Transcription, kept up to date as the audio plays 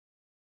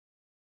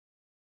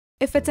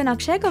If it's an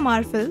Akshay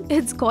Kumar film,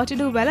 it's got to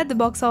do well at the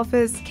box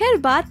office. खैर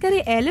बात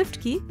करें Airlift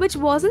की, which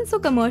wasn't so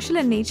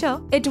commercial in nature,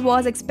 it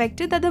was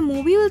expected that the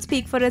movie will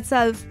speak for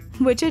itself,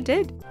 which it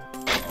did.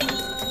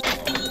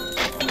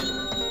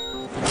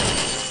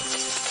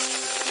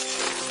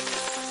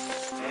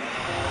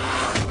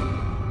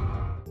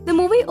 The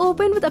movie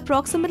opened with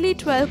approximately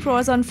 12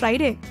 crores on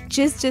Friday.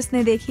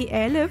 Jisne dekhi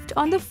Airlift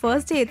on the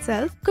first day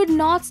itself could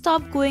not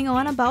stop going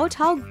on about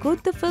how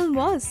good the film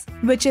was,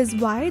 which is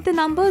why the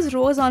numbers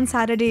rose on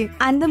Saturday,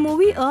 and the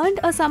movie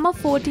earned a sum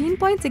of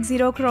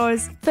 14.60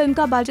 crores. Film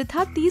ka budget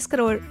tha 30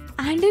 crore.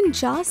 And in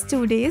just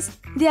 2 days,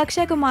 the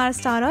Akshay Kumar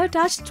starrer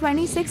touched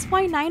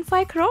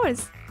 26.95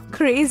 crores.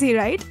 Crazy,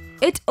 right?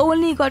 It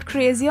only got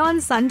crazier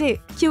on Sunday,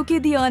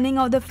 क्योंकि the earning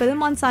of the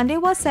film on Sunday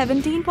was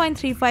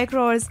 17.35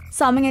 crores.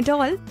 Summing it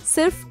all,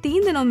 सिर्फ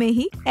 3 दिनों में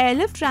ही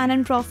Airlift ran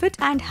in profit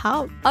and how?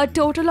 A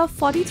total of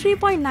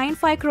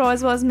 43.95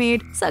 crores was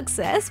made.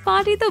 Success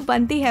party तो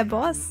बनती है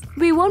boss.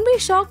 We won't be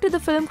shocked if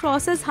the film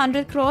crosses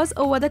 100 crores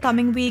over the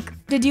coming week.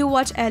 Did you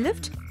watch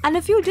Airlift? And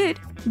if you did,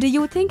 do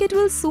you think it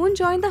will soon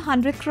join the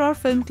 100 crore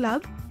film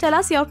club? Tell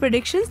us your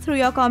predictions through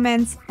your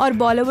comments. और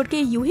बॉलीवुड के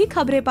यूं ही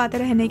खबरें पाते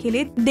रहने के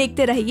लिए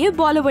देखते रहिए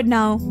बॉलीवुड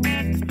नाउ।